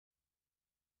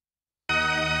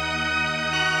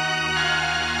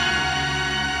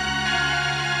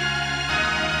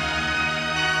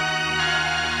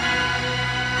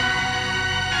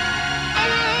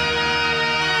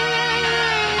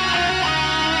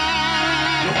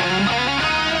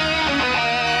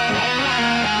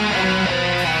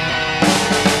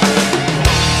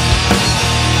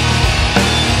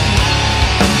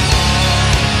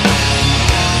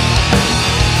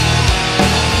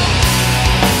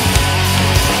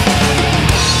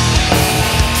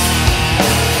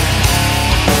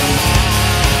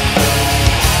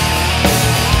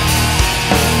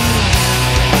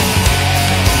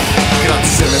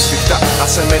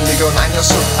Άσε με λίγο να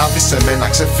νιώσω, άφησε με να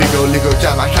ξεφύγω λίγο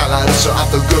για να χαλαρώσω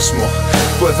από τον κόσμο.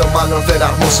 Που εδώ μάλλον δεν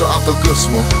αρμόζω από τον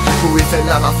κόσμο. Που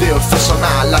ήθελα να διορθώσω, να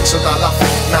αλλάξω τα λάθη,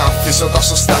 να αφήσω τα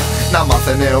σωστά. Να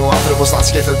μάθαινε ο άνθρωπος να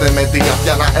σκέφτεται με την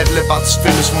καρδιά. Να έβλεπα τους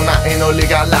φίλους μου να είναι όλοι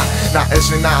καλά. Να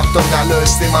έσβηνα από το μυαλό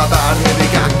αισθήματα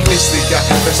αρνητικά. Κλείστηκα,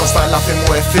 μέσα στα λάθη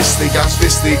μου εθίστηκα.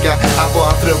 Σβήστηκα από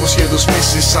ανθρώπους και τους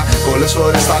μίσησα. Πολλές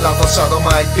φορές τα λάθος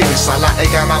άτομα εκτίμησα. Αλλά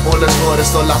έκανα πολλές φορές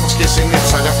το λάθος και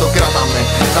συνήθισα. Γι' αυτό κράταμε,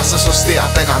 να σε σωστή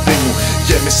απέναντί μου.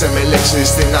 Γέμισε με λέξεις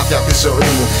στην άδεια τη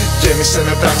ζωή μου. Γέμισε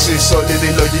με πράξεις όλη τη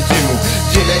λογική μου.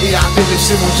 Γίνε η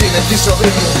αντίληψη μου, γίνε η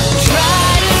ζωή μου.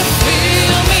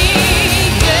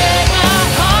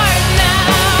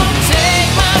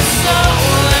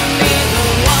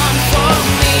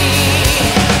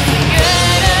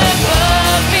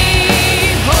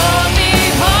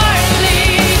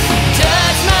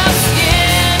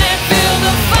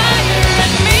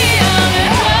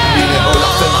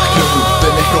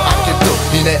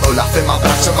 Είναι όλα θέμα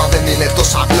πράξεων, μα δεν είναι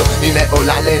τόσο απλό. Είναι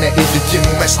όλα λένε οι δικοί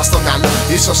μου μέσα στο μυαλό.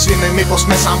 Ίσως είναι μήπως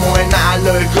μέσα μου ένα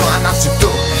άλλο εγώ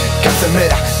αναζητώ. Κάθε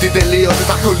μέρα την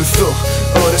τελειότητα ακολουθώ.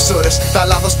 Ώρες τα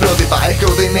λάθος πρότυπα.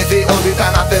 Έχω την ιδιότητα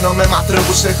να δένομαι με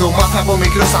ανθρώπους. Έχω μάθει από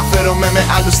μικρός να φέρομαι με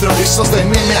άλλους τρόπους. Ίσως δεν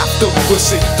είμαι αυτό που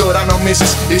εσύ τώρα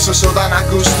νομίζεις. Ίσως όταν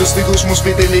ακούς τους στίχους μου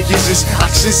σπίτι λυγίζεις.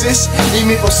 Αξίζεις ή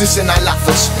μήπως είσαι ένα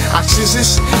λάθος? Αξίζεις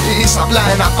ή είσαι απλά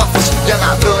ένα πάθος? Για να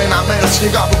βρω ένα μέρος και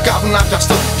κάπου να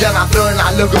πιαστώ. Για να βρω ένα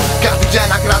λόγο, κάτι για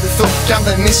να κρατηθώ. Κι αν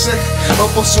δεν είσαι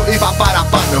όπως σου είπα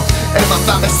παραπάνω,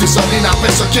 έμαθα μες στη ζωή να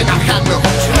πέσω και να χάνω.